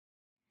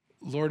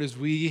Lord, as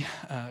we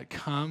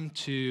come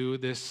to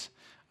this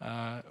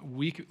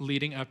week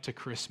leading up to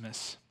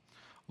Christmas,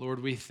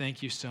 Lord, we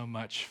thank you so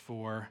much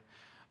for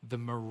the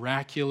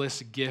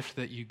miraculous gift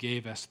that you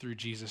gave us through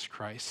Jesus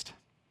Christ.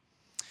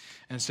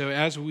 And so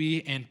as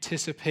we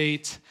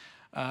anticipate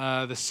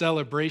the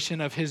celebration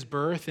of his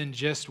birth in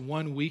just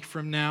 1 week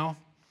from now,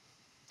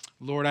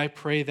 Lord, I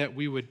pray that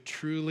we would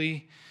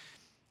truly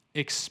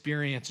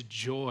experience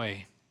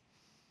joy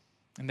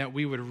and that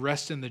we would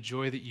rest in the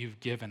joy that you've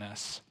given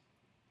us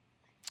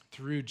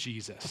through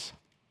Jesus.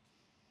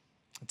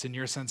 It's in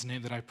your Son's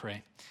name that I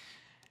pray.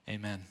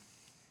 Amen.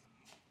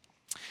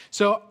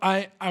 So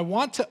I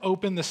want to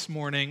open this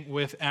morning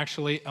with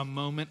actually a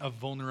moment of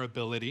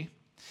vulnerability.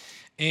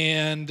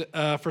 And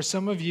for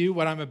some of you,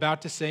 what I'm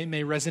about to say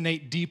may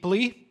resonate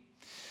deeply.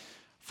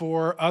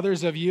 For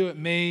others of you, it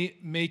may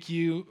make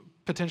you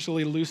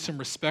potentially lose some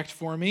respect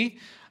for me.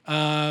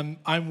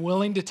 I'm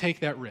willing to take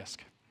that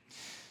risk.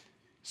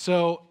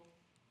 So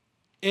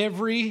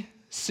every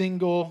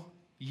single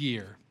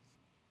year,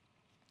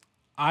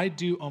 I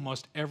do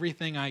almost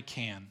everything I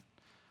can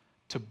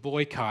to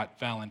boycott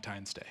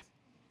Valentine's Day.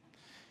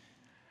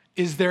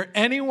 Is there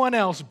anyone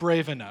else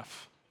brave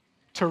enough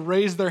to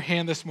raise their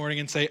hand this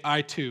morning and say,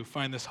 I too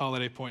find this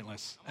holiday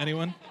pointless?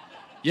 Anyone?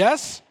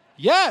 Yes?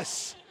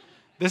 Yes!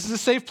 This is a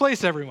safe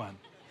place, everyone.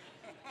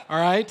 All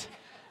right?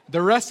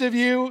 The rest of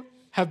you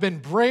have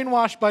been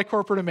brainwashed by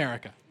corporate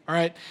America. All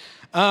right?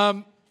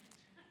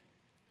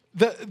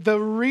 The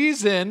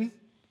reason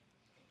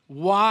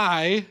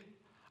why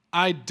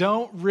I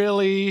don't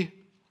really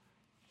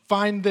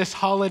find this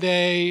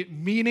holiday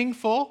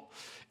meaningful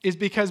is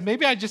because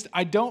maybe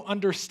I don't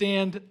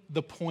understand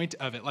the point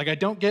of it. Like, I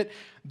don't get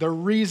the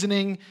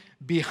reasoning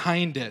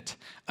behind it.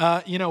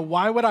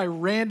 Why would I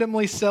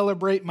randomly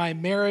celebrate my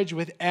marriage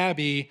with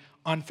Abby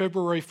on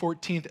February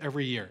 14th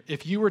every year?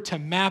 If you were to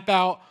map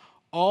out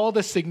all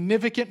the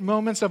significant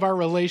moments of our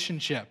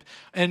relationship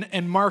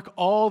and mark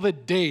all the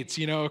dates,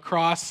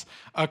 across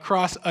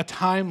a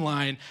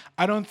timeline,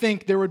 I don't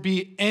think there would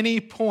be any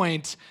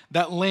point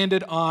that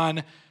landed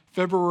on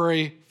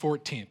February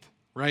 14th,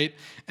 right?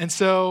 And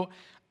so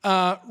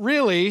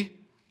really,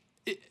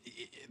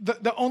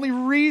 the only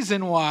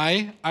reason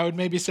why I would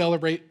maybe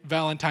celebrate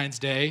Valentine's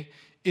Day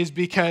is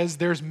because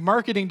there's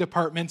marketing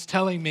departments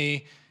telling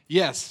me,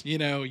 yes,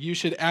 you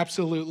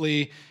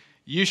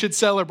should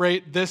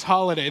celebrate this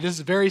holiday. This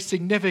is very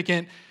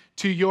significant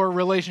to your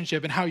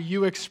relationship and how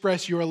you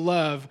express your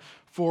love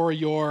for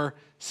your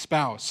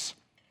spouse.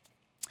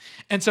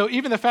 And so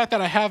even the fact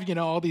that I have,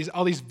 all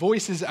these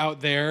voices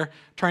out there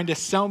trying to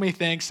sell me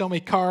things, sell me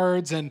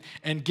cards and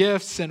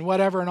gifts and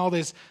whatever, and all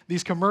these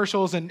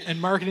commercials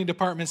and marketing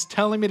departments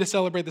telling me to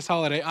celebrate this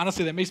holiday,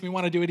 honestly, that makes me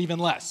want to do it even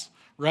less,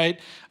 right?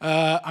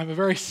 I'm a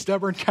very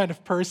stubborn kind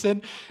of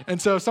person.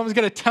 And so if someone's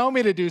going to tell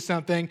me to do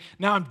something,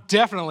 now I'm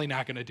definitely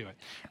not going to do it,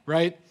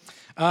 right?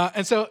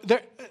 And so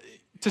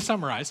to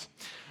summarize,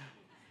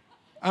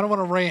 I don't want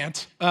to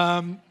rant.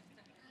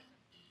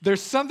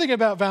 There's something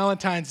about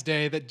Valentine's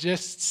Day that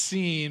just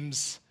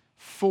seems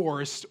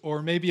forced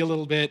or maybe a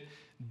little bit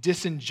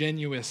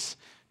disingenuous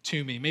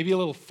to me, maybe a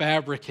little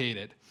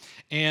fabricated.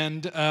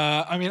 And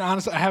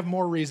honestly, I have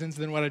more reasons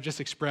than what I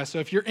just expressed. So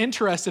if you're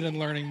interested in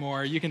learning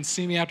more, you can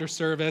see me after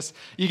service.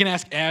 You can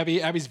ask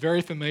Abby. Abby's very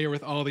familiar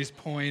with all these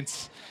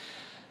points.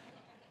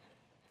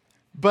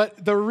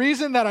 But the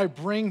reason that I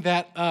bring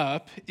that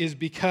up is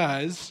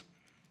because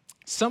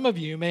some of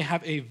you may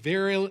have a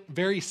very,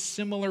 very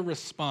similar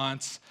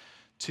response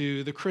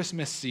to the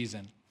Christmas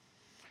season.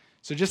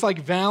 So just like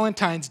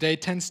Valentine's Day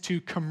tends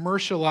to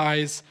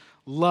commercialize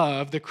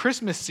love, the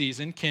Christmas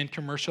season can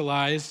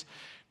commercialize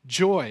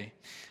joy.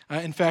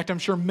 In fact, I'm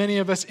sure many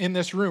of us in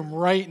this room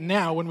right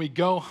now, when we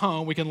go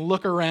home, we can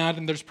look around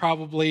and there's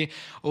probably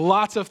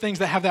lots of things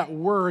that have that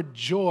word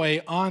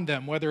joy on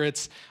them, whether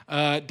it's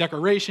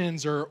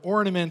decorations or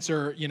ornaments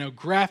or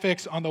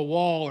graphics on the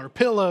wall or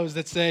pillows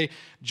that say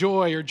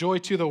joy or joy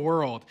to the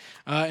world.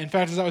 In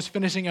fact, as I was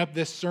finishing up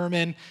this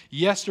sermon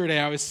yesterday,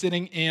 I was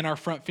sitting in our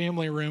front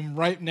family room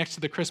right next to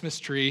the Christmas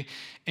tree,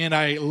 and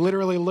I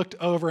literally looked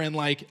over and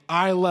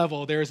eye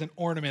level, there's an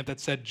ornament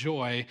that said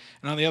joy,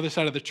 and on the other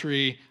side of the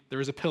tree, there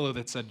was a pillow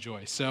that said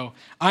joy. So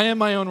I am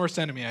my own worst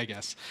enemy, I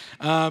guess.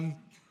 Some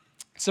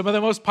of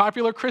the most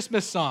popular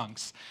Christmas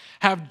songs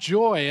have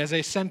joy as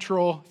a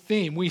central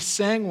theme. We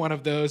sang one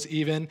of those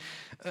even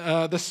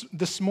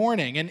this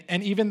morning.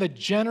 And even the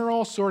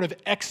general sort of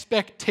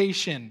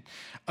expectation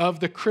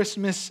of the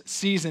Christmas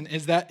season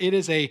is that it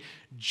is a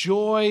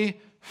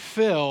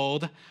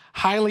joy-filled,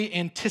 highly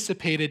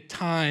anticipated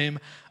time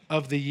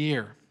of the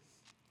year.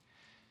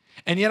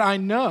 And yet I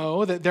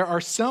know that there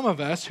are some of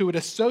us who would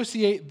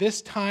associate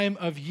this time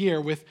of year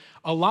with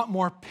a lot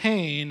more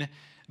pain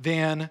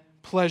than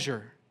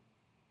pleasure.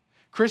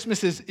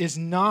 Christmas is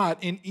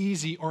not an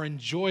easy or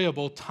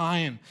enjoyable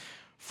time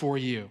for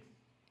you.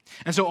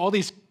 And so all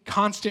these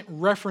constant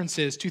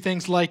references to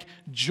things like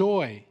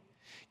joy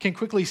can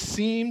quickly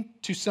seem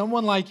to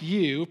someone like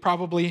you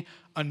probably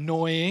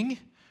annoying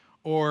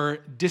or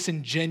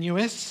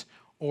disingenuous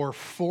or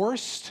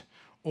forced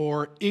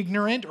or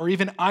ignorant or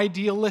even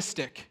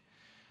idealistic,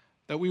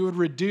 that we would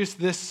reduce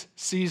this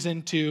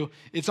season to,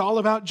 it's all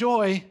about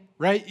joy,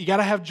 right? You got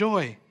to have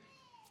joy.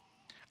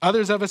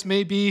 Others of us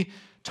may be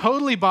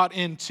totally bought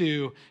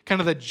into kind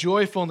of the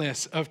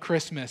joyfulness of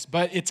Christmas,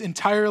 but it's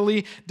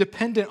entirely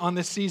dependent on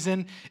the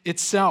season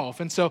itself.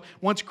 And so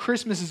once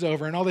Christmas is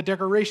over and all the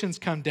decorations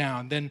come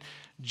down, then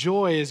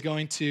joy is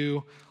going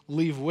to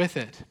leave with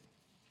it.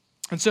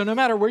 And so no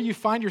matter where you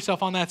find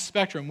yourself on that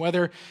spectrum,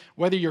 whether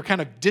you're kind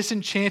of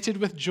disenchanted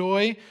with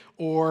joy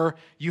or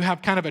you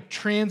have kind of a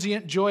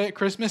transient joy at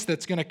Christmas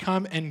that's going to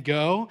come and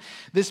go,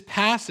 this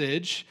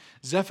passage,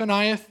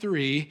 Zephaniah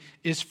 3,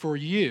 is for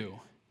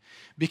you.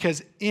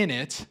 Because in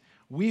it,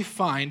 we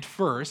find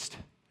first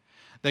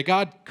that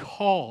God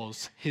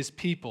calls his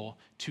people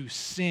to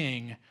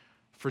sing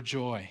for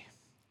joy.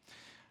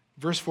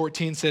 Verse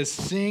 14 says,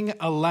 "Sing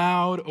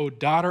aloud, O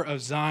daughter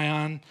of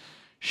Zion.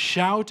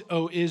 Shout,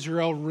 O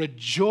Israel,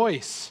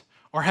 rejoice,"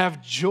 or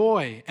have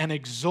joy and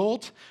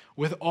exult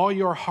with all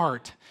your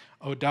heart,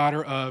 O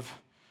daughter of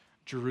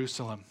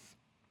Jerusalem.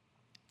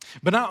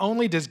 But not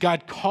only does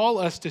God call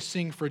us to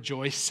sing for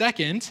joy,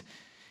 second,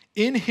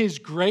 in his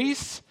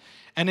grace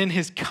and in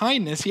his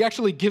kindness, he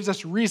actually gives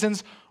us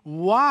reasons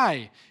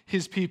why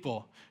his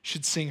people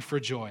should sing for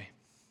joy.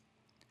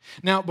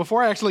 Now,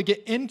 before I actually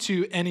get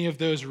into any of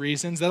those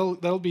reasons,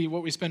 that'll be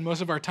what we spend most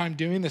of our time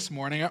doing this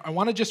morning, I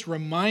want to just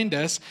remind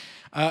us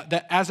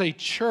that as a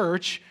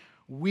church,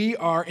 we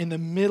are in the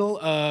middle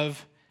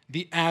of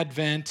the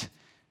Advent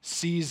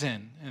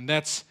season. And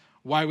that's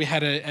why we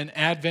had an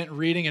Advent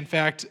reading. In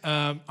fact,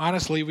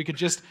 honestly, we could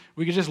just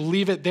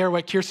leave it there,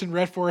 what Kirsten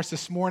read for us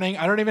this morning.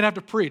 I don't even have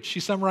to preach. She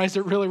summarized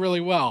it really,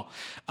 really well.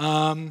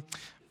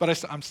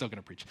 But I'm still going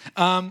to preach.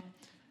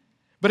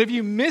 But if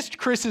you missed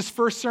Chris's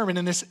first sermon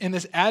in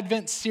this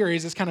Advent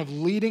series, it's kind of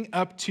leading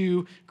up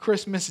to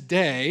Christmas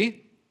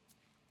Day,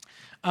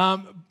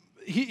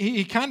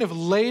 he kind of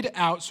laid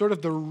out sort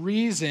of the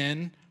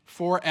reason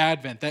for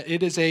Advent, that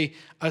it is a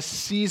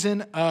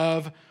season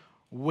of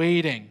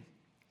waiting.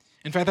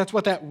 In fact, that's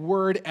what that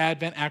word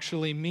Advent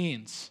actually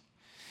means.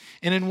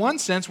 And in one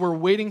sense, we're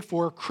waiting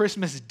for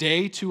Christmas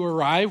Day to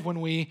arrive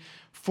when we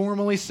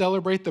formally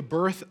celebrate the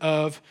birth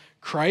of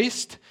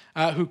Christ,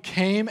 who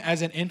came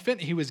as an infant.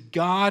 He was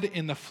God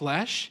in the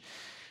flesh.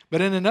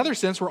 But in another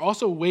sense, we're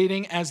also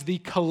waiting as the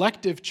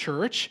collective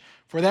church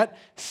for that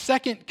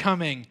second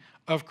coming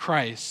of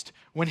Christ,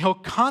 when he'll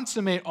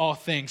consummate all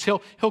things.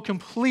 He'll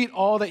complete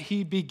all that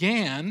he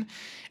began,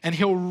 and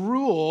he'll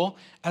rule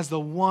as the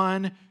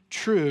one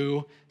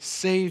true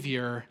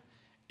Savior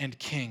and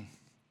King.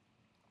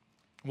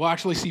 We'll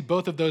actually see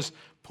both of those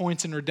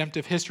points in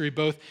redemptive history,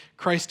 both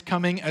Christ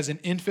coming as an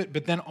infant,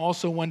 but then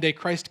also one day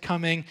Christ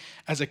coming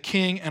as a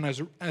king and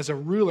as a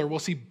ruler. We'll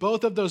see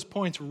both of those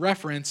points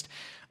referenced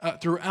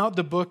throughout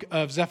the book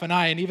of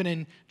Zephaniah and even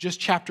in just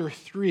chapter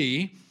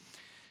 3.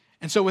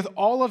 And so with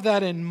all of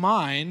that in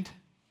mind,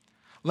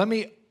 let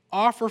me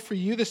offer for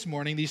you this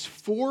morning these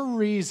 4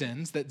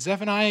 reasons that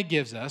Zephaniah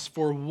gives us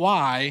for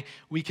why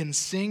we can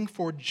sing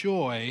for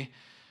joy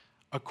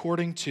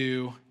according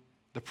to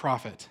the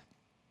prophet.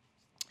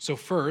 So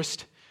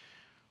first,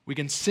 we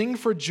can sing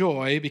for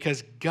joy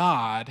because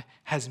God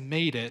has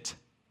made it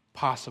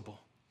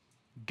possible.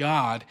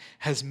 God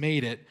has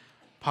made it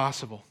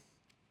possible.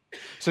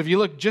 So if you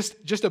look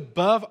just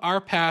above our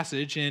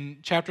passage in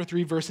chapter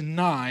 3, verse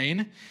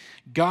 9,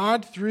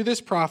 God, through this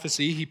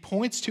prophecy, he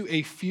points to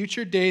a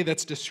future day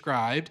that's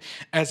described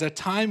as a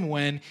time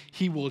when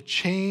he will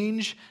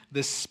change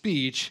the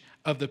speech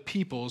of the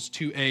peoples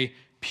to a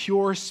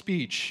pure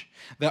speech,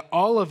 that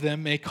all of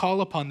them may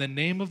call upon the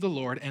name of the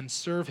Lord and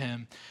serve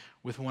him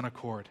with one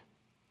accord.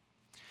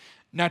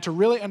 Now, to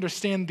really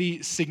understand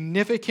the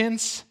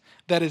significance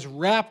that is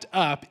wrapped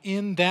up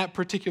in that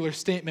particular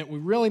statement, we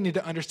really need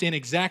to understand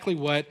exactly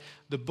what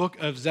the book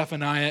of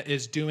Zephaniah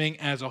is doing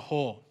as a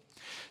whole.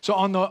 So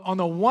on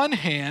the one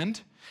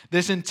hand,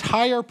 this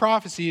entire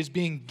prophecy is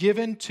being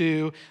given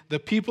to the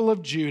people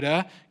of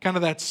Judah, kind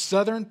of that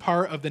southern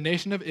part of the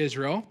nation of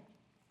Israel,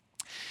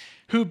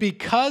 who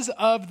because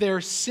of their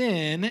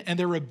sin and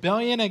their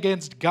rebellion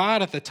against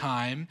God at the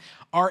time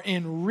are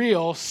in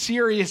real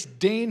serious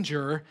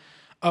danger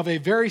of a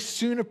very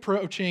soon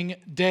approaching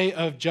day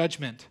of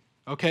judgment.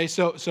 Okay,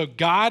 so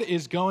God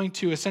is going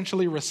to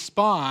essentially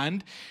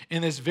respond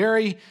in this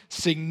very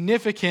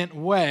significant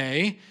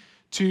way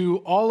to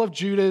all of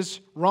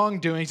Judah's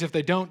wrongdoings if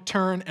they don't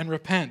turn and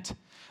repent.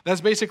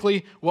 That's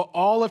basically what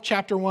all of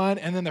chapter 1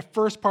 and then the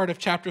first part of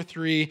chapter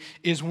 3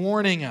 is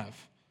warning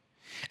of.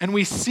 And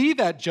we see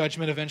that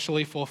judgment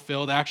eventually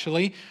fulfilled,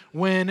 actually,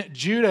 when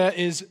Judah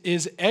is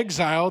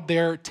exiled.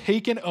 They're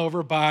taken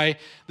over by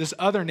this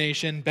other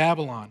nation,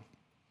 Babylon.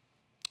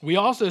 We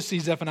also see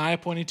Zephaniah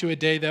pointing to a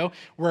day, though,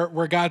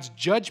 where God's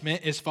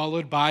judgment is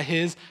followed by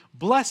his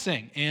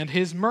blessing and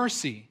his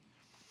mercy.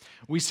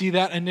 We see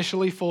that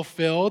initially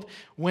fulfilled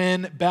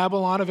when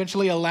Babylon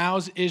eventually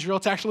allows Israel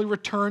to actually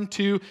return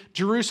to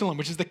Jerusalem,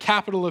 which is the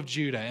capital of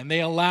Judah. And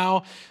they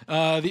allow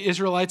the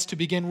Israelites to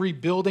begin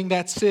rebuilding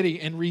that city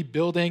and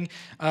rebuilding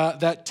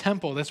that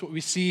temple. That's what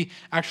we see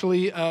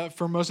actually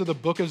for most of the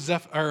book of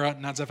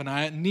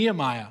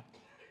Nehemiah.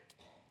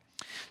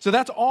 So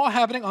that's all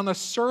happening on the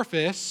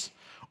surface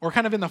or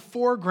kind of in the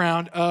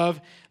foreground of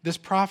this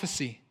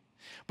prophecy.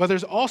 But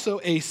there's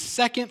also a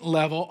second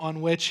level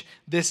on which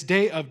this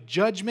day of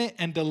judgment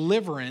and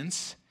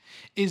deliverance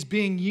is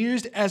being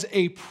used as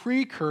a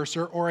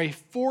precursor or a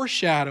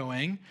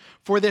foreshadowing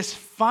for this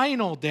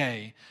final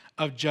day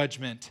of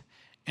judgment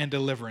and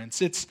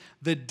deliverance. It's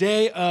the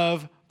day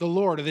of the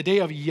Lord, or the day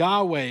of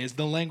Yahweh is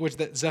the language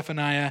that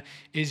Zephaniah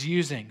is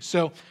using.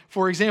 So,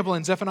 for example,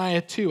 in Zephaniah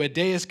 2, a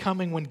day is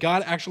coming when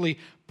God actually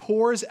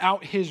pours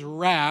out his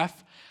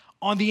wrath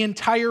on the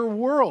entire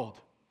world.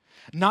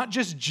 Not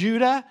just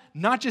Judah,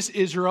 not just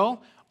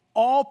Israel,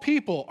 all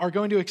people are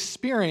going to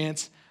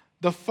experience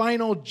the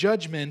final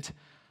judgment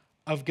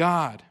of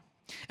God.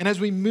 And as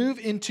we move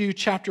into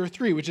chapter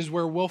 3, which is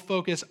where we'll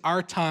focus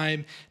our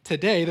time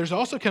today, there's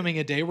also coming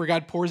a day where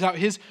God pours out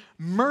his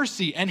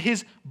mercy and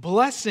his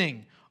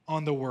blessing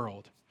on the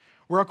world.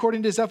 Where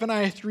according to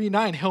Zephaniah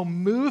 3:9, he'll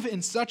move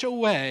in such a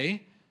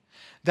way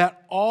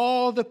that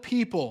all the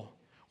people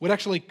would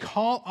actually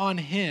call on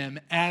him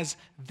as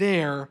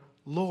their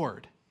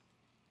Lord.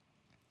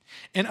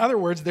 In other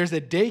words, there's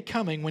a day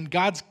coming when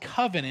God's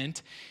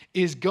covenant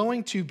is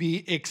going to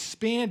be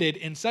expanded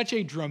in such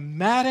a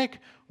dramatic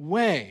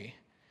way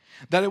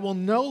that it will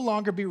no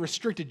longer be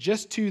restricted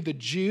just to the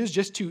Jews,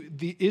 just to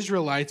the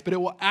Israelites, but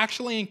it will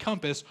actually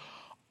encompass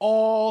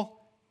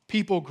all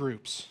people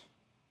groups.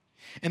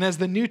 And as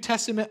the New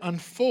Testament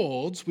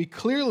unfolds, we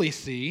clearly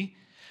see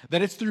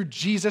that it's through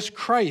Jesus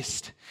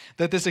Christ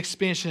that this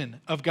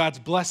expansion of God's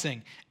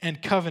blessing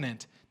and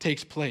covenant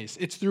takes place.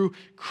 It's through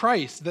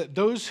Christ that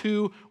those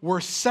who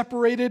were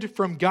separated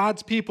from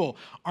God's people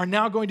are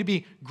now going to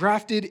be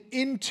grafted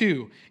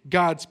into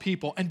God's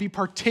people and be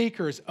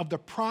partakers of the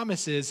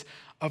promises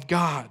of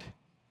God.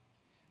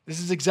 This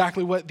is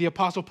exactly what the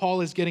Apostle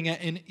Paul is getting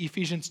at in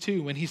Ephesians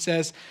 2 when he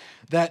says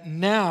that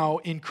now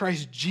in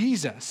Christ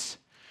Jesus,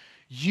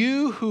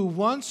 you who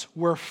once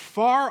were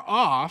far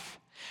off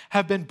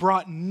have been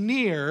brought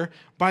near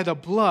by the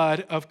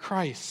blood of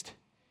Christ.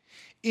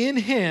 In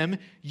him,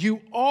 you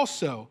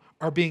also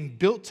are being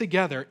built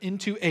together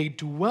into a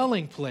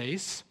dwelling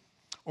place,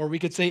 or we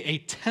could say a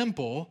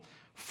temple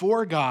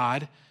for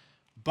God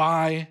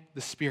by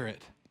the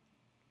Spirit.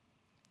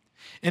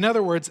 In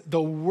other words,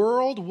 the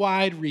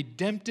worldwide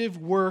redemptive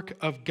work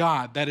of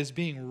God that is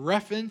being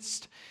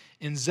referenced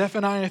in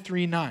Zephaniah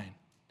 3:9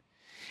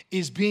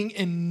 is being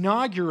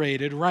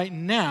inaugurated right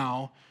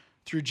now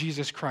through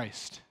Jesus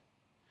Christ.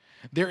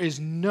 There is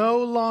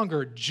no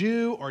longer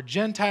Jew or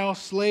Gentile,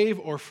 slave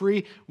or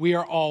free. We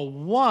are all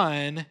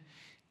one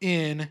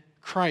in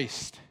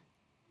Christ.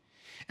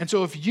 And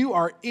so if you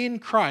are in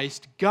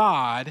Christ,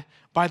 God,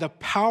 by the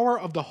power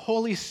of the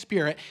Holy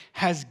Spirit,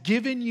 has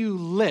given you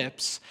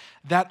lips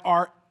that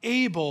are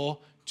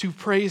able to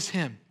praise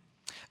him,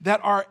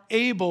 that are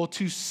able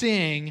to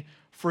sing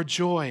for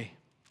joy.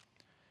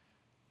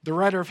 The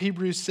writer of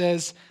Hebrews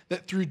says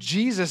that through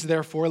Jesus,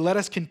 therefore, let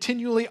us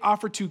continually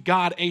offer to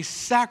God a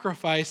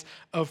sacrifice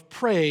of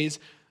praise,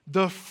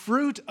 the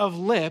fruit of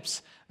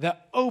lips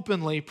that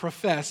openly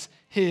profess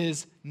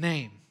his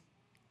name.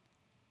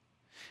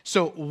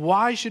 So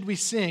why should we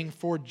sing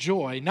for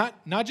joy?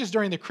 Not just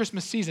during the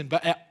Christmas season,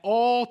 but at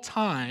all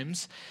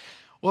times.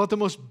 Well, at the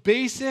most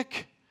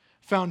basic,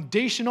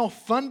 foundational,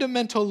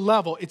 fundamental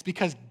level, it's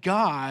because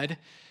God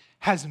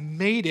has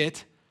made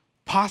it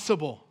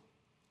possible.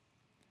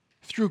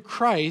 Through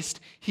Christ,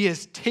 he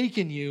has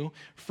taken you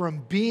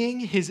from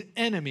being his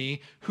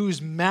enemy whose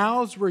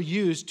mouths were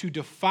used to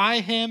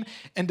defy him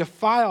and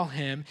defile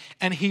him,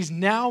 and he's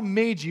now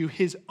made you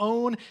his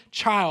own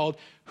child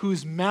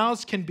whose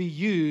mouths can be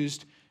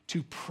used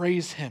to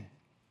praise him.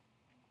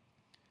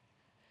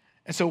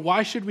 And so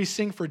why should we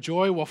sing for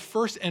joy? Well,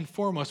 first and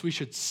foremost, we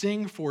should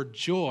sing for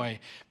joy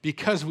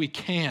because we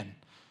can.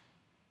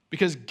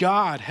 Because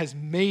God has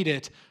made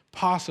it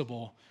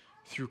possible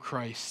through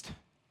Christ.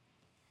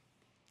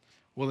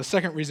 Well, the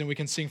second reason we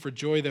can sing for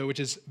joy, though, which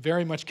is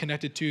very much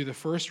connected to the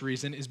first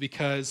reason, is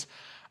because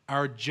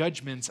our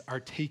judgments are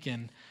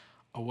taken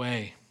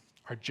away.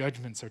 Our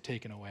judgments are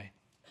taken away.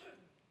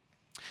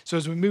 So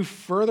as we move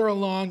further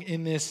along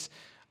in this,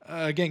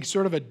 again,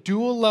 sort of a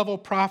dual-level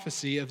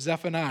prophecy of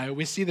Zephaniah,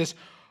 we see this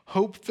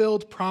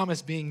hope-filled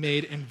promise being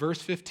made in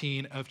verse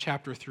 15 of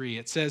chapter 3.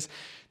 It says,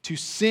 to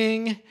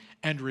sing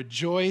and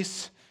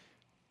rejoice,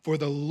 for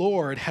the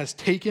Lord has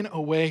taken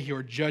away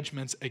your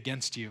judgments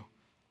against you.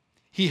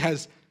 He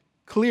has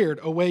cleared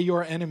away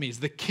your enemies.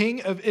 The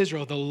King of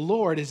Israel, the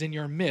Lord, is in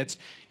your midst.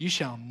 You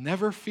shall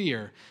never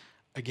fear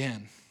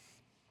again.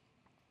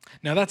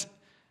 Now that's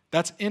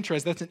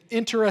interesting. That's an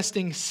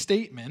interesting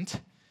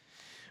statement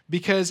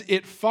because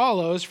it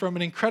follows from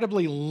an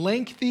incredibly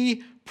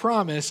lengthy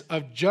promise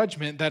of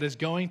judgment that is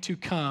going to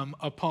come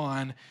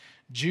upon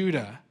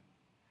Judah.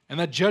 and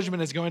that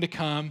judgment is going to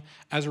come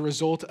as a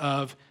result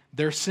of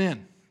their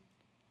sin.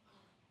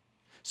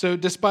 So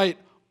despite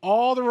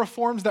all the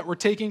reforms that were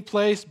taking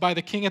place by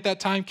the king at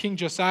that time, King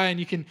Josiah, and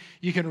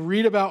you can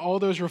read about all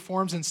those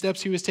reforms and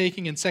steps he was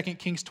taking in 2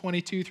 Kings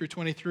 22 through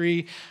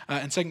 23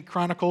 and 2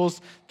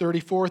 Chronicles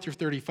 34 through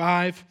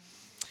 35.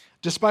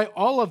 Despite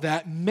all of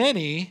that,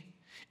 many,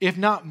 if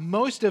not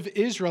most of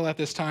Israel at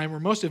this time, or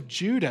most of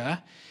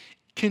Judah,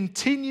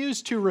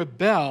 continues to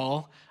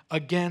rebel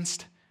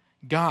against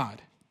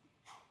God.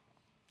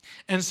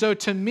 And so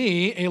to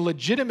me, a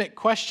legitimate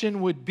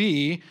question would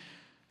be,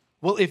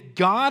 well, if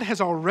God has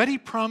already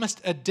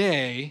promised a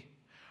day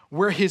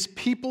where his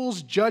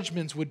people's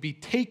judgments would be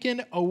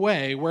taken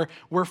away, where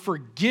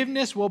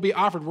forgiveness will be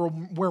offered,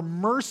 where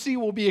mercy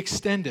will be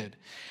extended,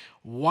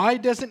 why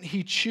doesn't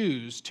he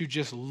choose to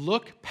just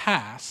look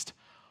past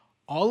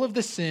all of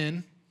the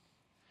sin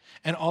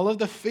and all of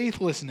the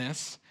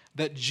faithlessness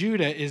that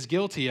Judah is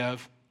guilty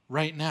of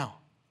right now?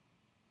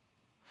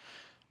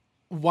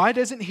 Why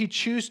doesn't he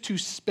choose to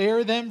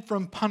spare them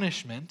from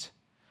punishment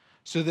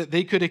so that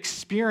they could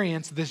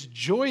experience this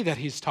joy that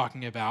he's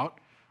talking about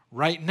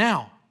right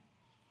now?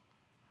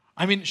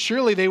 I mean,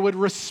 surely they would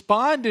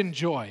respond in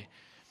joy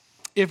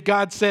if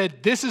God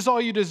said, this is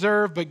all you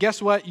deserve, but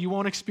guess what? You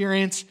won't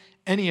experience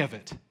any of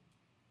it.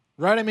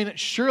 Right? I mean,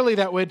 surely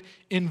that would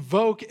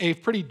invoke a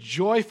pretty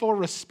joyful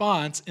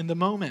response in the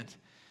moment.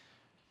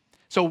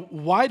 So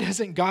why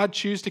doesn't God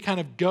choose to kind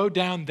of go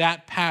down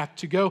that path,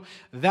 to go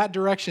that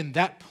direction,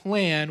 that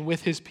plan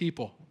with his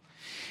people?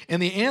 And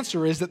the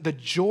answer is that the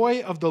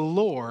joy of the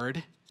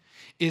Lord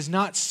is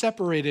not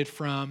separated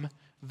from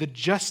the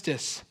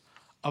justice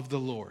of the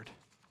Lord.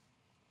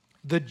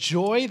 The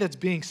joy that's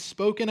being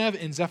spoken of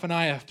in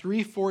Zephaniah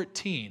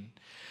 3:14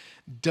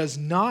 does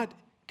not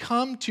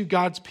come to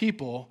God's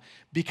people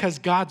because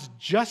God's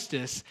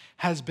justice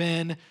has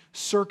been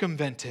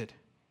circumvented,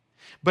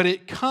 but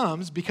it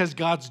comes because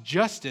God's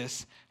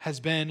justice has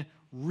been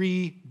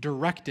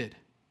redirected.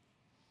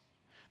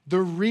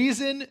 The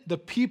reason the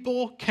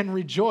people can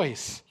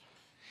rejoice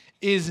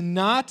is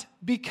not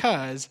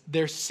because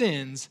their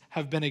sins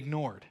have been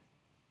ignored.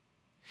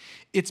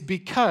 It's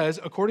because,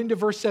 according to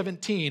verse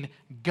 17,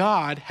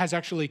 God has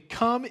actually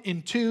come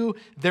into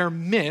their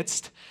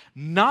midst,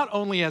 not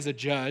only as a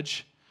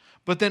judge,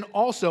 but then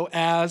also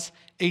as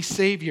a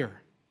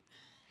savior.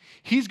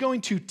 He's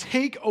going to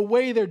take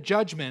away their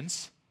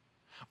judgments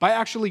by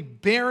actually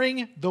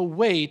bearing the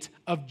weight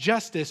of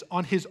justice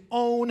on his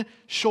own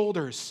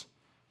shoulders.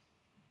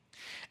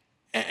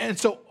 And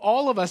so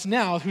all of us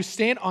now who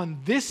stand on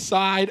this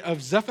side of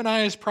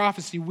Zephaniah's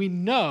prophecy, we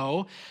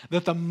know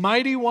that the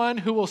mighty one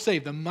who will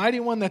save, the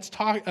mighty one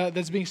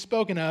that's being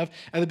spoken of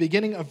at the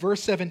beginning of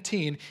verse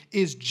 17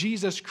 is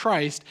Jesus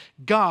Christ,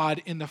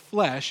 God in the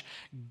flesh.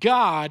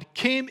 God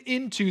came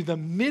into the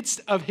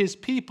midst of his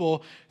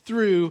people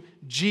through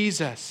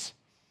Jesus.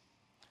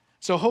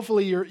 So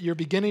hopefully you're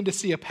beginning to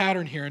see a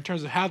pattern here in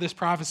terms of how this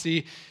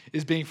prophecy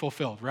is being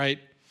fulfilled, right?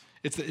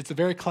 It's a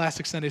very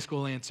classic Sunday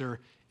school answer.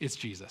 It's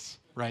Jesus,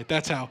 right?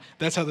 That's how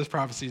this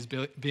prophecy is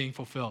being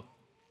fulfilled.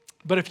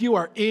 But if you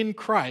are in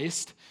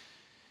Christ,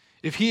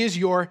 if he is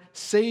your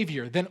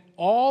Savior, then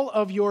all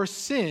of your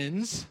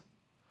sins,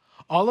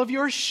 all of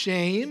your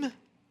shame,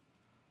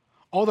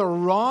 all the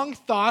wrong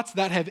thoughts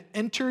that have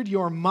entered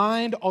your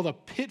mind, all the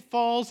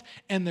pitfalls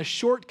and the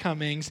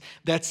shortcomings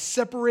that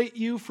separate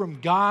you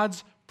from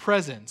God's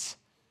presence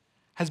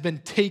has been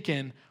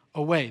taken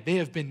away. They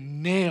have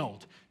been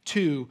nailed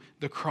to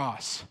the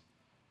cross.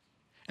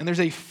 And there's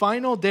a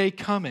final day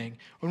coming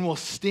when we'll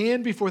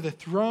stand before the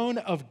throne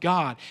of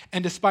God.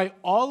 And despite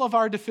all of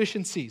our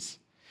deficiencies,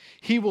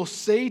 he will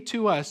say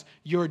to us,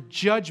 your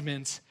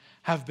judgments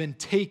have been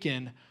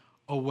taken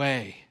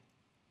away.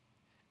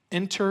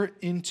 Enter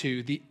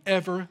into the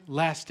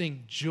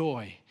everlasting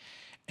joy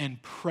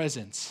and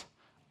presence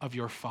of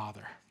your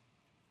Father.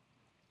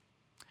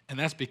 And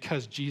that's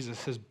because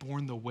Jesus has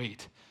borne the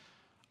weight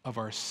of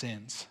our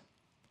sins.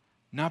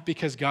 Not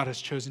because God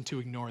has chosen to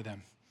ignore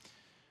them,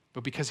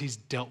 but because he's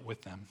dealt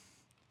with them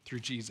through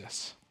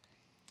Jesus.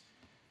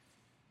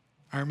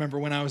 I remember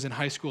when I was in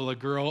high school, a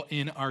girl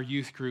in our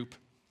youth group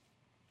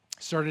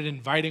started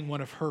inviting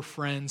one of her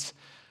friends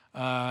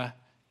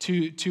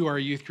to our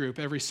youth group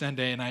every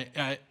Sunday. And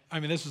I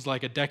mean, this was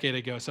like a decade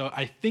ago, so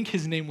I think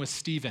his name was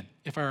Stephen,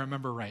 if I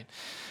remember right.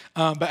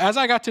 But as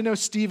I got to know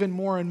Stephen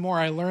more and more,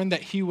 I learned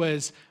that he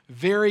was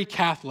very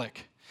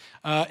Catholic.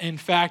 In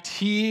fact,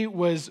 he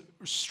was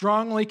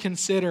strongly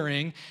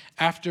considering,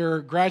 after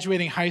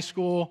graduating high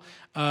school,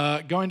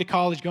 going to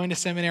college, going to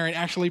seminary, and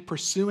actually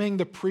pursuing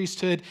the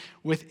priesthood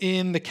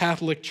within the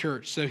Catholic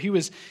Church. So he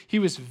was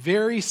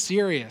very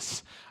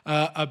serious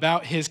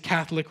about his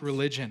Catholic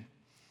religion.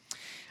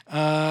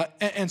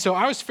 And so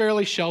I was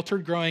fairly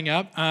sheltered growing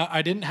up.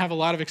 I didn't have a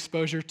lot of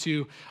exposure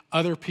to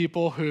other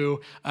people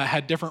who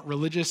had different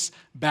religious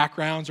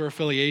backgrounds or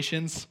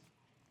affiliations.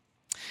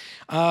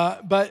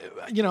 But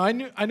I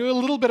knew a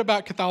little bit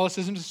about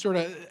Catholicism to sort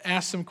of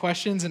ask some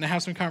questions and to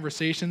have some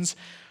conversations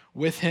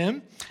with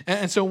him.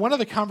 And so one of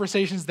the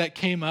conversations that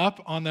came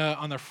up on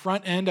the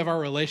front end of our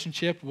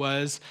relationship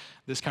was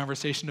this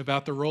conversation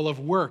about the role of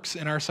works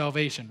in our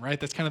salvation, right?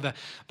 That's kind of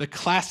the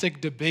classic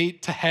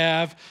debate to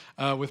have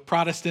with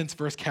Protestants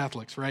versus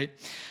Catholics, right?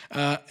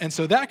 And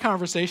so that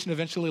conversation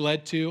eventually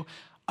led to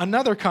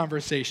another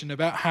conversation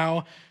about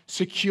how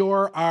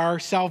secure our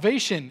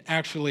salvation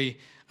actually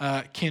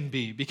can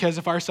be. Because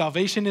if our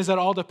salvation is at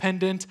all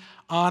dependent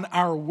on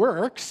our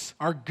works,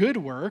 our good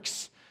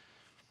works,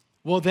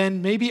 well,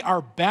 then maybe our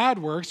bad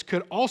works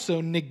could also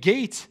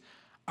negate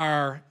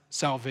our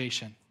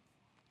salvation.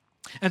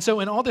 And so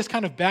in all this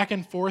kind of back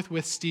and forth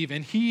with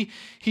Stephen, he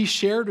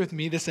shared with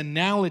me this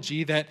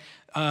analogy that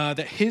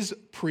his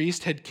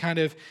priest had kind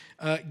of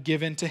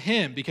given to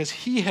him, because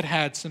he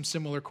had some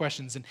similar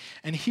questions,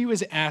 and he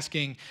was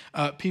asking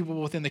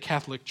people within the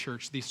Catholic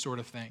Church these sort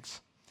of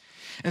things.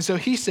 And so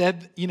he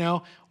said,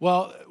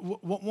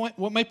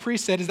 what my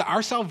priest said is that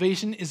our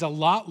salvation is a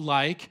lot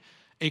like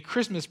a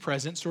Christmas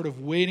present sort of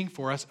waiting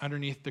for us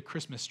underneath the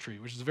Christmas tree,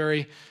 which is a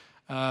very,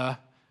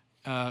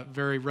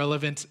 very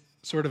relevant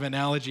sort of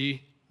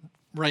analogy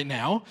right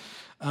now.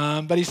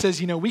 But he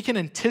says, we can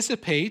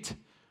anticipate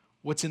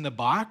what's in the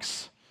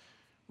box.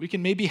 We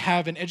can maybe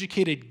have an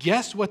educated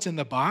guess what's in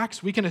the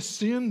box. We can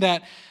assume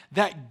that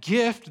that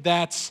gift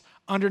that's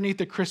underneath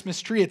the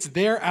Christmas tree, it's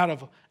there out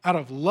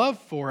of love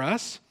for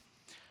us,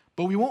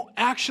 but we won't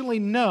actually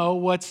know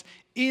what's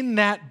in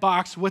that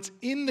box, what's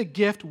in the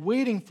gift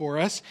waiting for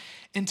us,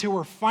 until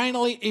we're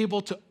finally able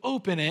to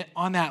open it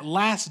on that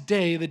last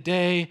day, the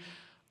day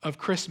of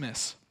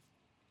Christmas.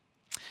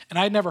 And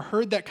I'd never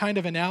heard that kind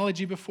of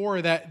analogy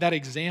before, that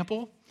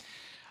example.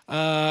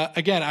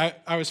 Again,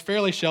 I was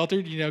fairly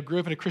sheltered, grew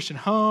up in a Christian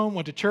home,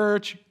 went to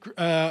church,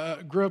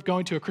 grew up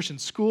going to a Christian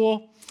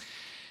school.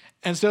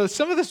 And so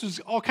some of this was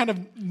all kind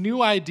of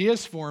new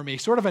ideas for me,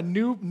 sort of a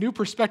new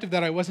perspective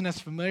that I wasn't as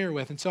familiar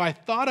with. And so I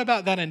thought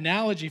about that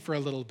analogy for a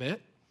little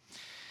bit.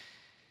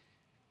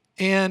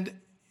 And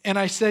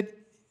I said,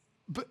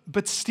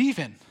 but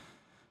Stephen,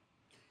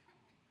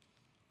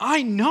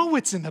 I know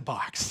what's in the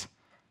box.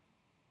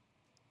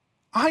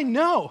 I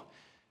know,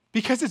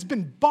 because it's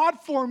been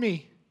bought for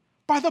me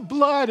by the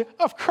blood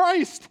of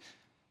Christ.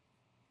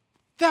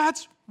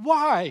 That's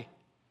why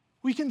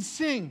we can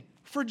sing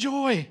for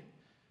joy.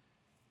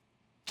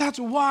 That's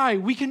why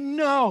we can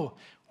know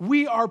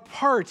we are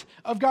part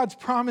of God's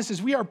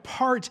promises. We are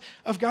part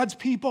of God's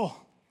people.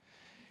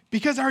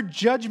 Because our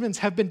judgments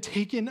have been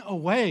taken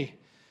away.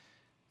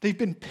 They've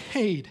been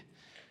paid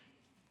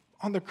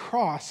on the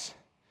cross.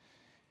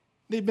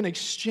 They've been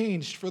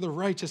exchanged for the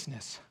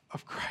righteousness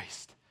of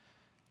Christ.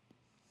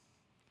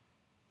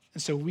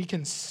 And so we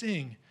can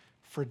sing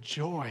for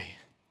joy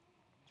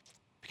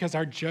because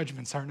our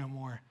judgments are no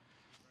more.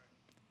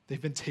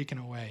 They've been taken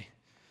away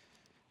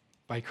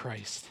by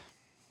Christ.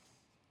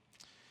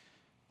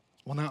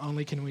 Well, not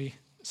only can we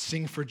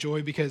sing for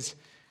joy because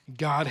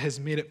God has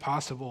made it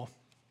possible,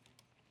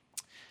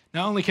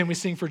 not only can we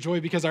sing for joy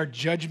because our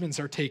judgments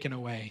are taken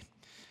away,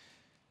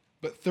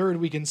 but third,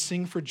 we can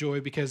sing for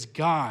joy because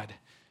God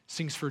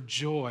sings for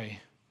joy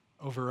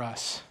over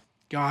us.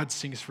 God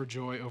sings for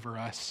joy over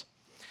us.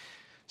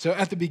 So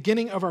at the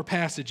beginning of our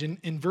passage,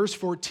 in verse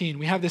 14,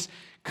 we have this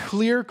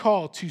clear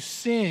call to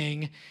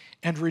sing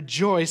and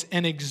rejoice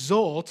and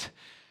exult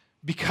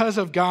because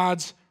of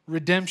God's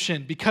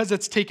redemption, because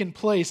it's taken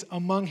place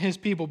among his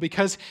people,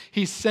 because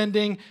he's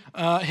sending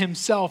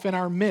himself in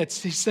our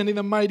midst. He's sending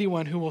the mighty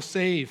one who will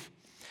save.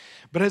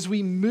 But as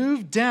we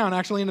move down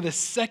actually into the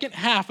second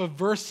half of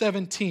verse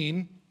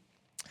 17,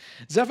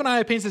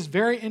 Zephaniah paints this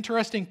very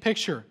interesting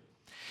picture.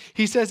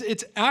 He says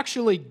it's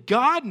actually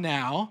God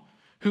now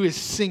who is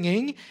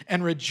singing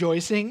and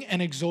rejoicing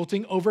and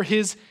exulting over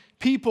his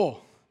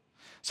people.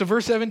 So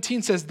verse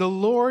 17 says, "The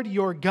Lord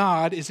your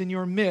God is in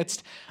your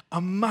midst,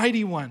 a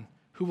mighty one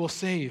who will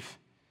save.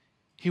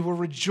 He will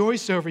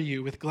rejoice over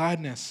you with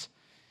gladness.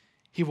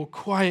 He will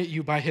quiet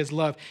you by his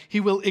love.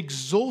 He will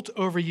exult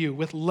over you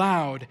with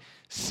loud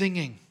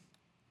singing."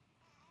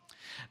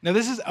 Now,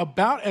 this is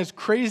about as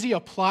crazy a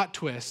plot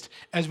twist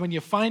as when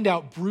you find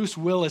out Bruce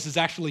Willis is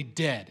actually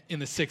dead in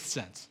The Sixth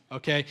Sense,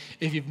 okay?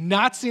 If you've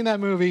not seen that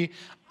movie,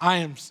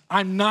 I'm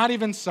not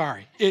even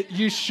sorry.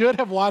 You should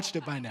have watched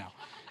it by now.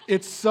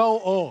 It's so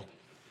old,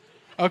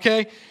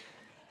 okay?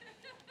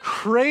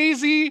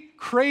 Crazy,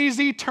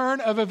 crazy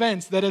turn of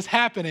events that is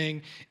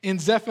happening in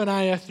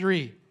Zephaniah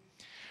 3.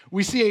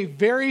 We see a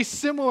very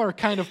similar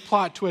kind of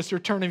plot twist or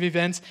turn of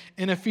events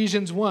in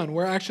Ephesians 1,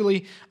 where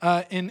actually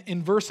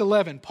in verse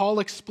 11,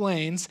 Paul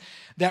explains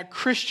that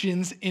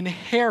Christians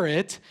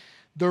inherit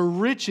the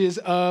riches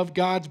of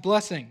God's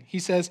blessing. He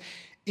says,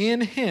 "In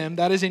him,"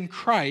 that is in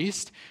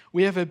Christ,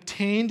 "we have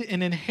obtained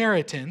an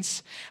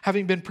inheritance,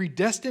 having been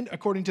predestined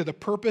according to the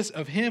purpose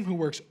of him who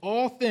works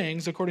all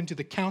things according to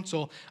the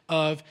counsel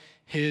of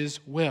his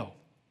will."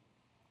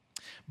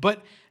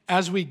 But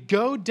as we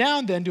go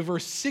down then to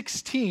verse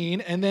 16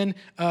 and then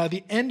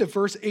the end of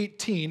verse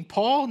 18,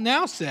 Paul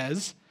now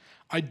says,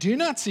 "I do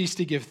not cease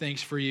to give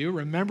thanks for you,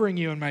 remembering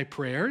you in my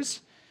prayers,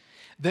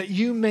 that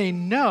you may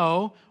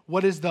know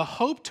what is the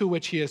hope to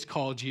which he has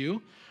called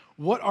you,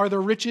 what are the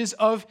riches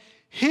of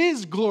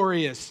his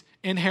glorious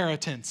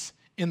inheritance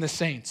in the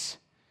saints.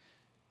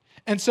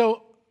 And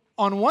so,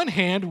 on one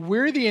hand,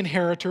 we're the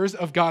inheritors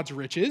of God's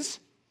riches.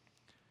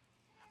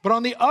 But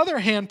on the other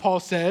hand, Paul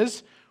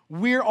says,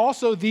 we're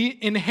also the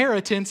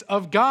inheritance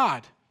of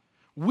God.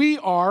 We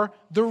are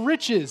the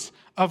riches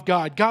of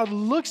God. God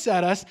looks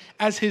at us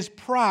as his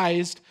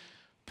prized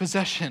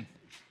possession.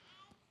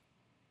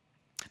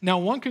 Now,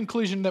 one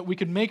conclusion that we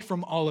could make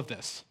from all of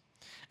this,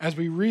 as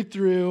we read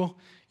through,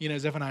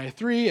 Zephaniah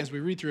 3, as we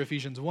read through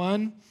Ephesians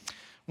 1,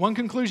 one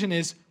conclusion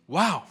is,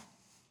 wow,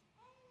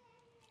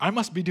 I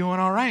must be doing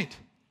all right.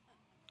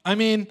 I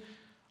mean,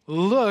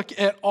 look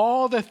at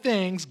all the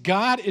things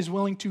God is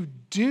willing to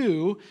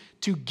do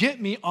to get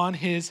me on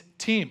his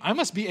team. I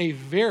must be a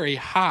very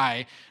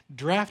high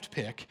draft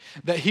pick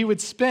that he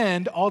would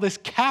spend all this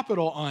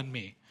capital on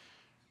me,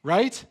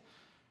 right?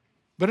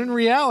 But in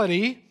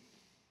reality,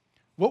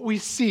 what we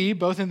see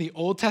both in the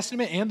Old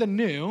Testament and the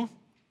New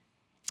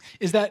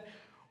is that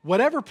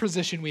whatever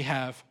position we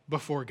have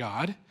before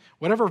God,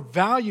 whatever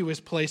value is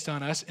placed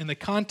on us in the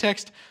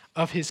context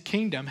of his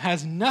kingdom,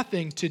 has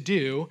nothing to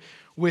do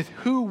with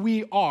who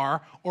we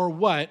are or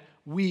what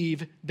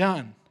we've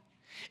done.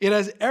 It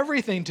has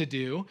everything to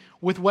do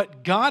with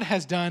what God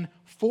has done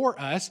for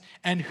us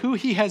and who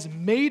he has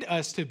made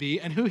us to be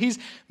and who he's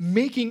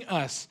making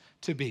us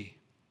to be.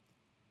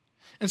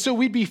 And so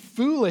we'd be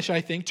foolish, I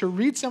think, to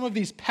read some of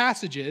these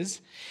passages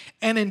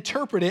and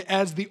interpret it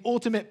as the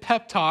ultimate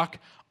pep talk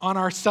on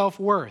our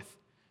self-worth,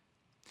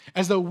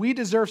 as though we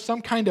deserve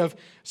some kind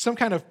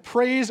of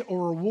praise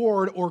or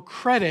reward or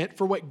credit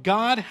for what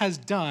God has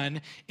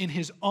done in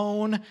his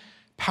own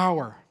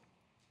power.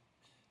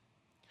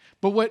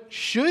 But what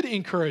should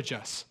encourage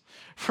us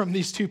from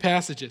these two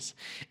passages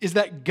is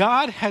that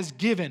God has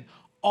given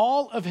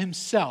all of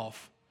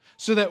himself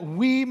so that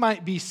we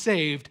might be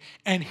saved,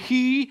 and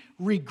he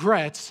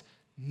regrets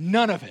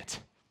none of it.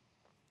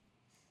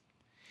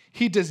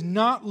 He does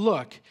not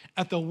look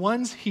at the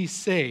ones he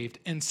saved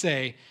and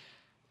say,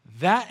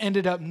 that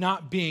ended up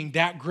not being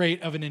that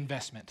great of an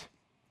investment.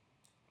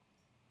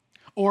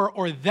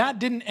 Or that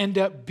didn't end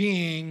up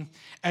being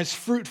as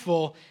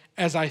fruitful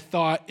as I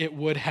thought it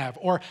would have.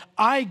 Or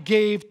I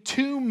gave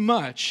too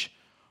much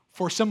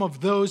for some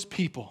of those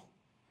people.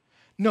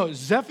 No,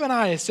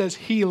 Zephaniah says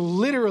he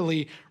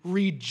literally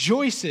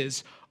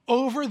rejoices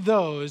over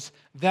those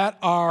that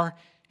are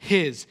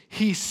his.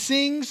 He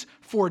sings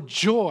for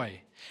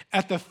joy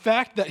at the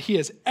fact that he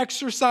has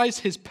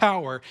exercised his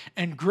power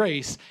and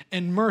grace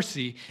and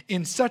mercy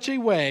in such a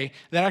way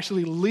that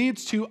actually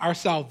leads to our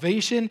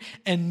salvation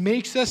and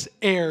makes us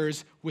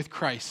heirs with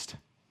Christ.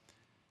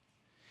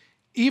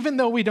 Even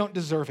though we don't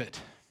deserve it,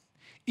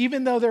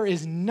 even though there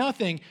is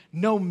nothing,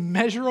 no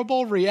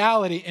measurable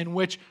reality in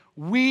which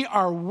we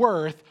are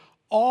worth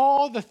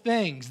all the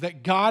things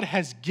that God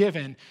has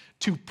given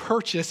to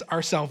purchase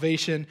our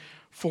salvation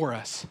for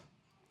us.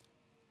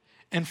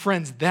 And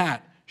friends,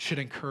 that should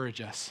encourage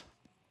us.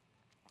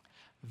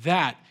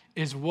 That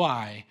is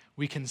why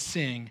we can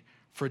sing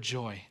for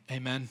joy.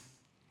 Amen.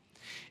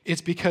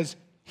 It's because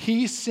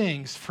he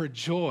sings for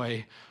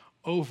joy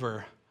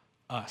over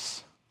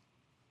us.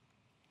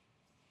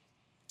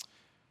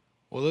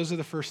 Well, those are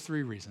the first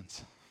three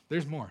reasons.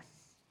 There's more.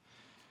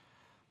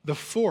 The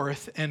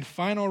fourth and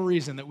final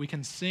reason that we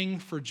can sing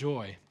for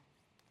joy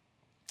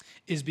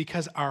is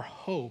because our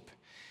hope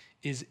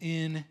is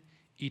in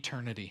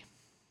eternity.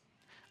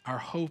 Our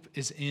hope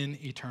is in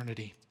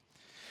eternity.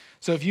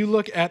 So if you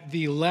look at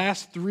the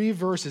last three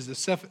verses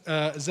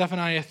of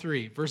Zephaniah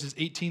 3, verses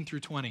 18 through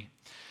 20,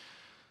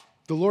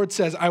 the Lord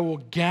says, I will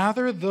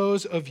gather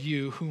those of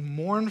you who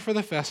mourn for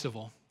the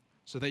festival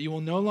so that you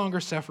will no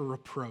longer suffer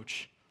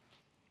reproach.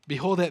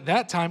 Behold, at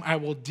that time I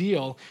will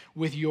deal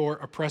with your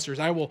oppressors.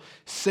 I will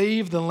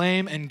save the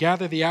lame and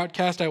gather the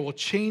outcast. I will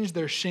change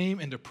their shame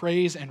into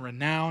praise and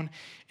renown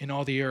in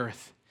all the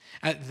earth.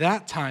 At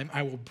that time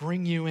I will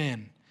bring you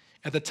in,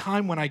 at the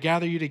time when I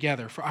gather you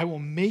together, for I will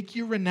make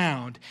you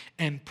renowned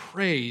and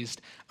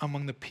praised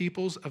among the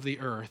peoples of the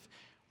earth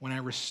when I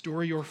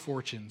restore your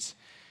fortunes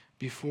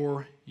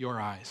before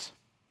your eyes.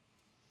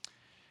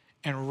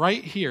 And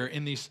right here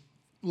in these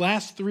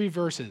last three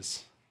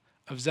verses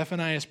of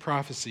Zephaniah's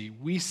prophecy,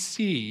 we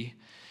see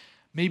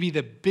maybe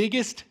the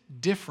biggest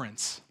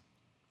difference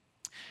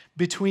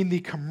between the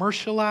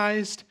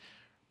commercialized,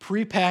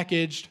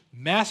 prepackaged,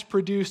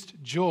 mass-produced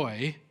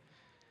joy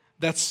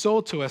that's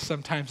sold to us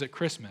sometimes at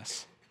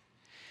Christmas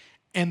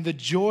and the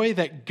joy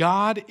that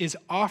God is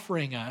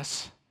offering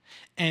us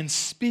and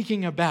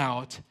speaking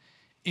about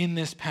in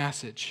this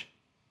passage.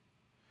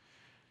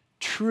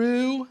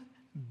 True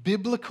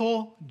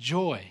biblical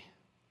joy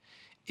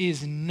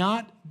is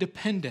not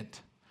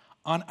dependent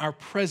on our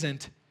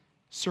present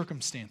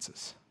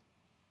circumstances.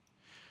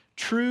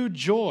 True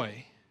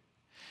joy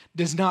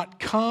does not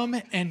come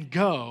and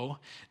go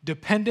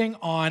depending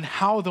on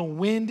how the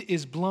wind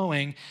is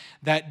blowing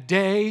that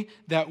day,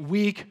 that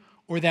week,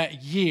 or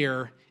that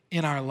year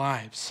in our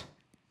lives.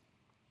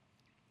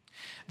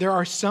 there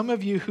are some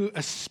of you who,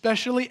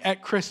 especially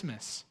at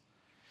Christmas,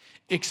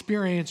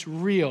 experience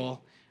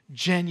real,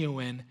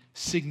 genuine,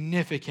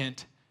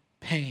 significant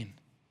pain.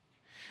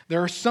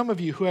 There are some of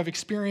you who have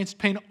experienced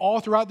pain all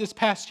throughout this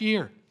past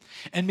year.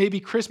 And maybe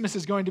Christmas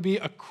is going to be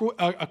a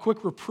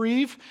quick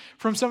reprieve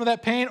from some of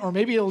that pain, or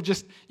maybe it'll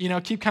just,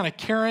 keep kind of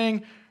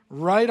carrying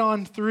right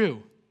on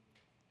through.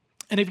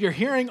 And if you're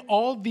hearing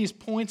all these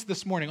points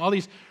this morning, all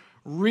these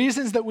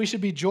reasons that we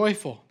should be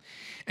joyful,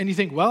 and you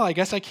think, well, I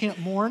guess I can't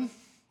mourn.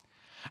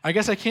 I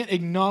guess I can't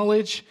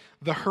acknowledge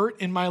the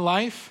hurt in my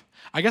life.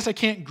 I guess I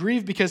can't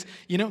grieve because,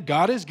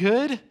 God is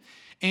good.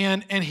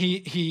 And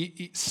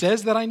he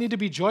says that I need to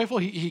be joyful.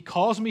 He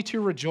calls me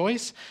to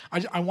rejoice.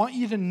 I want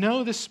you to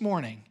know this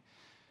morning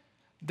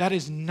that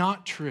is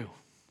not true.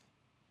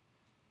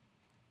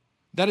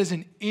 That is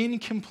an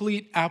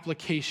incomplete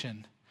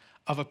application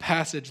of a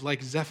passage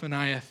like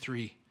Zephaniah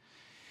 3.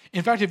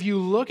 In fact, if you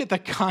look at the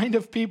kind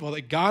of people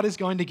that God is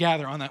going to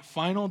gather on that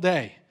final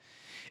day,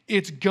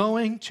 it's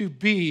going to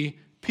be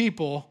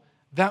people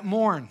that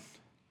mourn.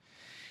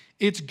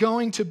 It's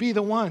going to be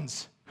the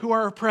ones who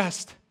are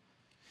oppressed.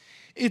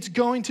 It's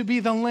going to be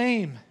the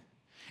lame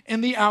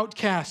and the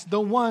outcast, the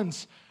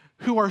ones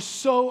who are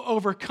so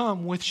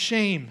overcome with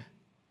shame.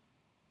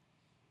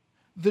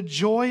 The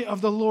joy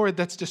of the Lord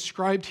that's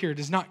described here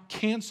does not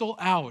cancel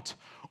out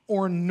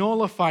or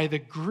nullify the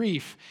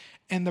grief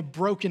and the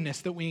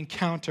brokenness that we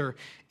encounter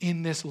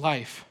in this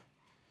life.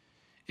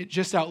 It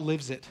just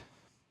outlives it.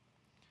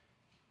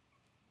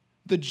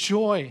 The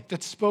joy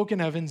that's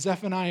spoken of in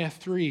Zephaniah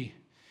 3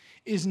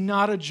 is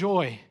not a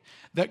joy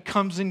that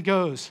comes and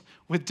goes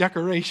with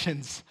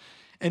decorations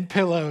and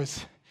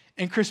pillows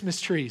and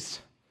Christmas trees.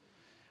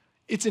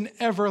 It's an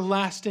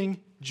everlasting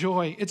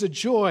joy. It's a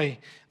joy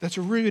that's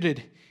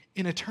rooted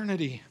in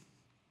eternity.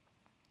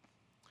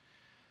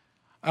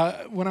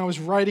 When I was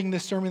writing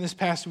this sermon this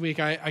past week,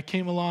 I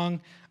came along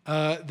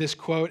this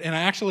quote, and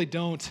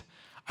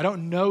I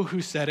don't know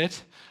who said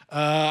it.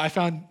 I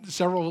found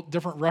several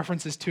different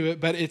references to it,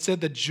 but it said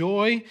the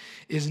joy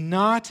is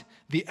not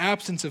the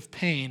absence of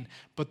pain,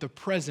 but the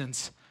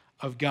presence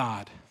of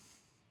God.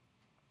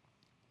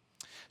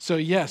 So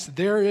yes,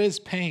 there is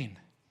pain.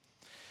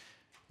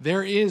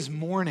 There is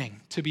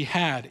mourning to be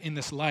had in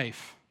this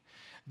life.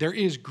 There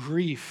is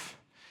grief.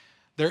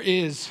 There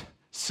is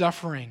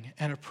suffering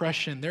and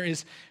oppression. There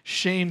is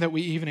shame that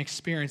we even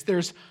experience.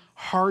 There's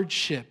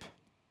hardship.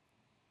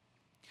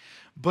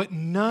 But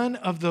none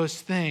of those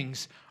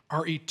things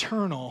are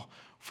eternal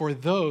for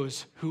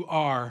those who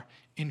are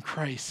in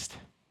Christ.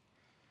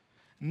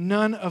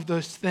 None of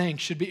those things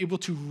should be able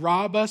to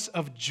rob us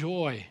of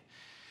joy,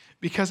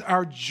 because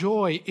our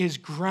joy is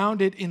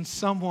grounded in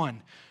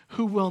someone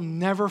who will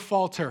never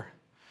falter,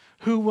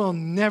 who will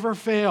never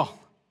fail.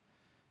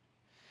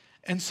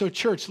 And so,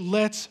 church,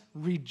 let's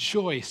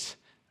rejoice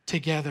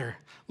together.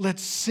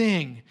 Let's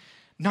sing,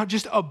 not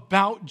just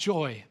about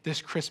joy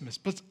this Christmas,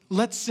 but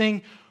let's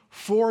sing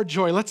for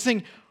joy. Let's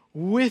sing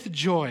with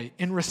joy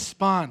in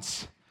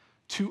response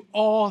to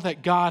all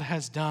that God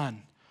has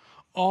done,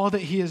 all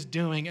that he is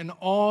doing, and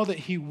all that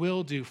he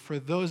will do for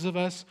those of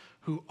us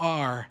who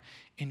are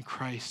in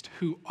Christ,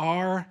 who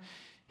are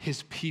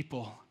his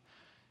people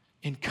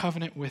in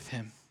covenant with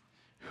him,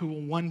 who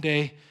will one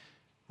day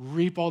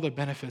reap all the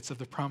benefits of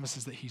the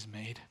promises that he's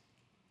made.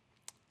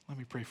 Let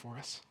me pray for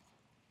us.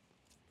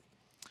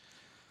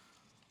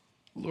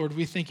 Lord,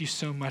 we thank you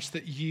so much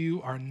that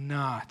you are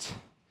not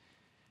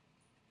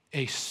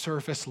a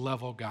surface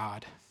level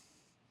God.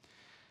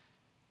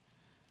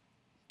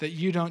 That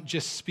you don't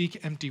just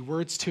speak empty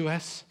words to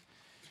us.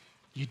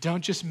 You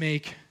don't just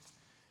make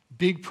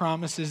big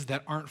promises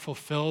that aren't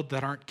fulfilled,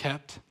 that aren't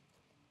kept.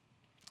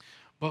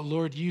 But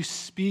Lord, you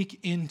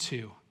speak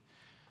into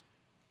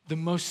the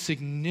most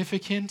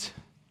significant,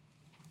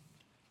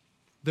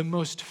 the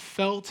most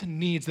felt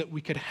needs that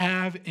we could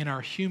have in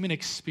our human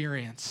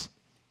experience.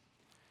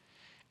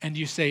 And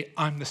you say,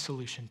 I'm the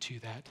solution to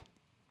that.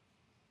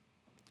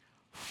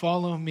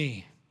 Follow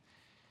me,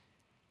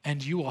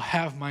 and you will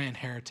have my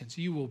inheritance.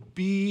 You will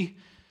be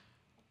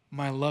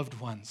my loved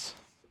ones,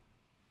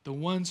 the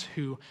ones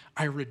who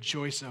I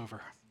rejoice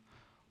over.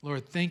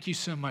 Lord, thank you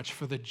so much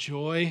for the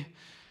joy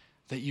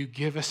that you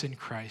give us in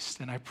Christ.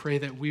 And I pray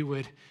that we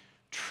would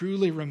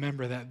truly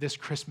remember that this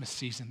Christmas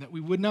season, that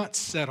we would not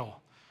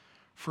settle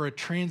for a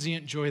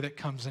transient joy that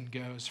comes and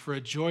goes, for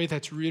a joy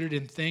that's rooted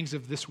in things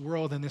of this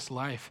world and this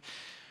life,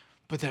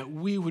 but that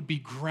we would be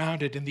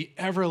grounded in the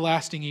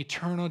everlasting,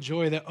 eternal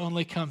joy that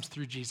only comes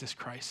through Jesus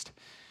Christ.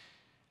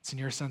 It's in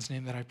your Son's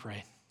name that I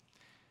pray.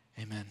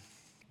 Amen.